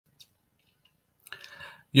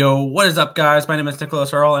Yo, what is up, guys? My name is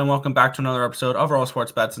Nicholas Earle, and welcome back to another episode of Earle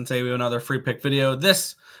Sports Bets. And today we have another free pick video.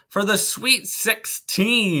 This for the Sweet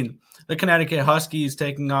 16. The Connecticut Huskies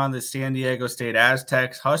taking on the San Diego State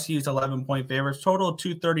Aztecs. Huskies 11-point favorites, total of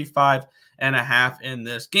 235.5 in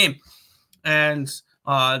this game. And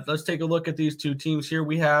let's take a look at these two teams here.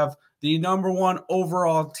 We have the #1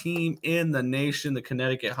 overall team in the nation, the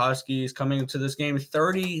Connecticut Huskies, coming into this game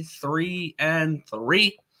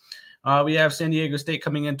 33-3. We have San Diego State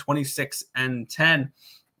coming in 26-10.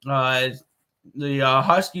 The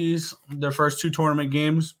Huskies, their first two tournament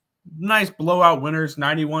games, nice blowout winners,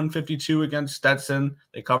 91-52 against Stetson.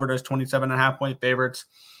 They covered as 27.5-point favorites,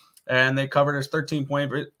 and they covered as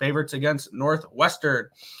 13-point favorites against Northwestern.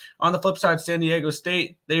 On the flip side, San Diego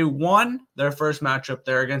State, they won their first matchup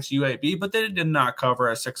there against UAB, but they did not cover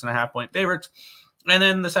as 6.5-point favorites. And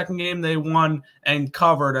then the second game, they won and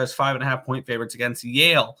covered as 5.5-point favorites against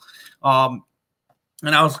Yale. And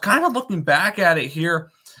I was kind of looking back at it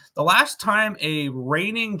here. The last time a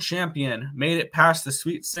reigning champion made it past the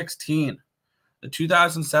Sweet 16, the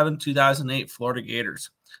 2007-2008 Florida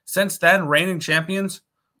Gators. Since then, reigning champions,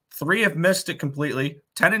 3 have missed it completely.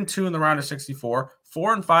 10-2 in the round of 64,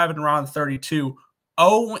 4-5 in the round of 32,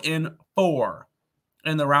 0-4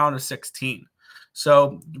 in the round of 16.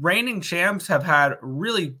 So reigning champs have had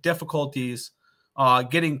really difficulties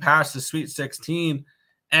getting past the Sweet 16,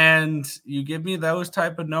 and you give me those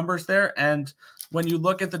type of numbers there. And when you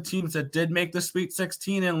look at the teams that did make the Sweet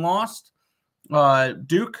 16 and lost,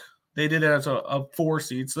 Duke, they did it as a 4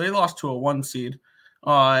 seed, so they lost to a 1 seed.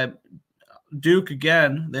 Duke,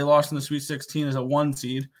 again, they lost in the Sweet 16 as a 1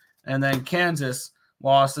 seed, and then Kansas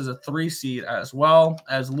lost as a 3 seed as well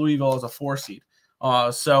as Louisville as a 4 seed.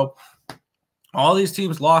 So all these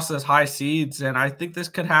teams lost as high seeds, and I think this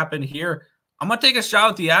could happen here. I'm going to take a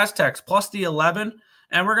shot with the Aztecs plus the 11,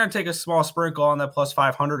 and we're going to take a small sprinkle on that plus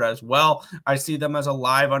 500 as well. I see them as a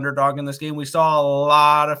live underdog in this game. We saw a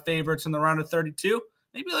lot of favorites in the round of 32.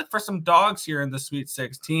 Maybe look for some dogs here in the Sweet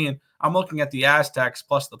 16. I'm looking at the Aztecs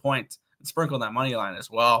plus the points and sprinkle that money line as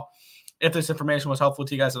well. If this information was helpful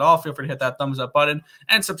to you guys at all, feel free to hit that thumbs up button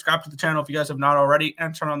and subscribe to the channel if you guys have not already,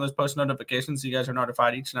 and turn on those post notifications so you guys are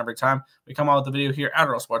notified each and every time we come out with a video here at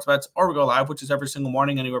Earle Sports Bets, or we go live, which is every single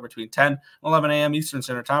morning, anywhere between 10 and 11 a.m. Eastern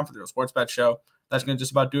Standard Time for the Earle Sports Bet Show. That's going to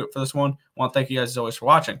just about do it for this one. I want to thank you guys as always for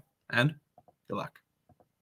watching, and good luck.